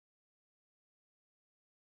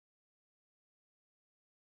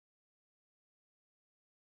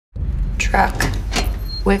truck,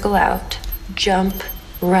 wiggle out, jump,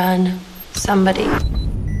 run, somebody.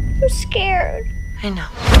 I'm scared. I know.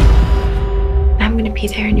 I'm gonna be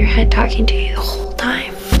there in your head talking to you the whole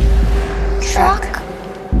time. Truck,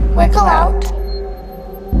 wiggle out.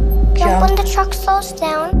 Jump when the truck slows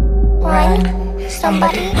down. Run,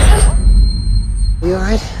 somebody. You all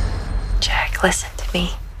right? Jack, listen to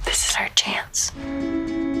me. This is our chance.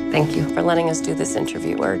 Thank you for letting us do this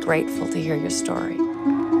interview. We're grateful to hear your story.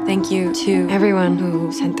 Thank you to everyone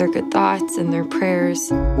who sent their good thoughts and their prayers.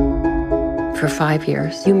 For 5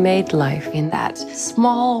 years, you made life in that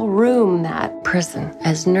small room, that prison,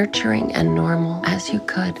 as nurturing and normal as you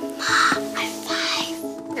could. I'm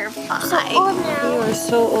 5. You're 5. So old now. You are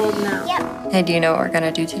so old now. Yep. Hey, do you know what we're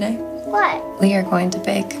gonna do today? What? We are going to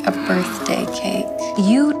bake a birthday cake.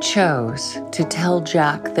 You chose to tell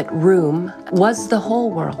Jack that room was the whole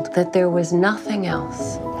world, that there was nothing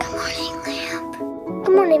else. Good morning, lamp.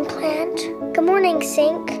 Good morning, plant. Good morning,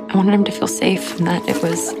 sink. I wanted him to feel safe and that it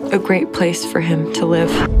was a great place for him to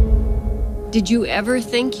live. Did you ever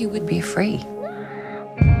think you would be free?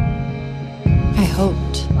 I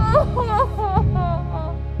hoped.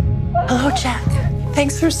 Hello, Jack.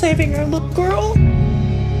 Thanks for saving our little girl.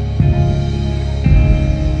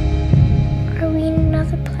 Are we in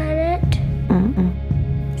another planet?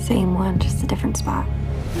 Same one, just a different spot.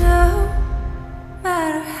 No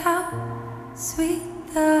matter how sweet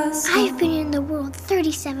the I've been in the world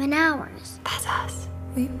 37 hours. That's us.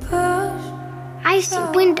 we push. I've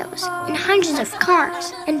seen windows and hundreds of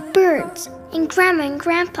cars and birds and grandma and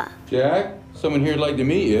grandpa. Jack, someone here'd like to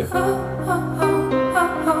meet you.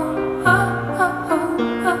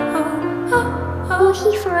 Will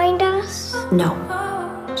he find us? No,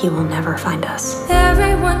 he will never find us.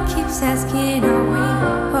 Everyone keeps asking, are we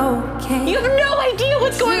okay? You have no idea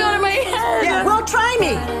what's going on in my head. Yeah, well, try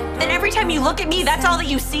me. And every time you look at me, that's all that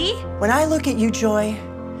you see? When I look at you, Joy,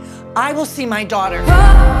 I will see my daughter.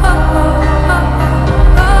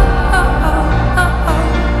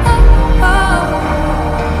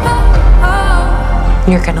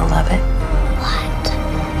 You're gonna love it.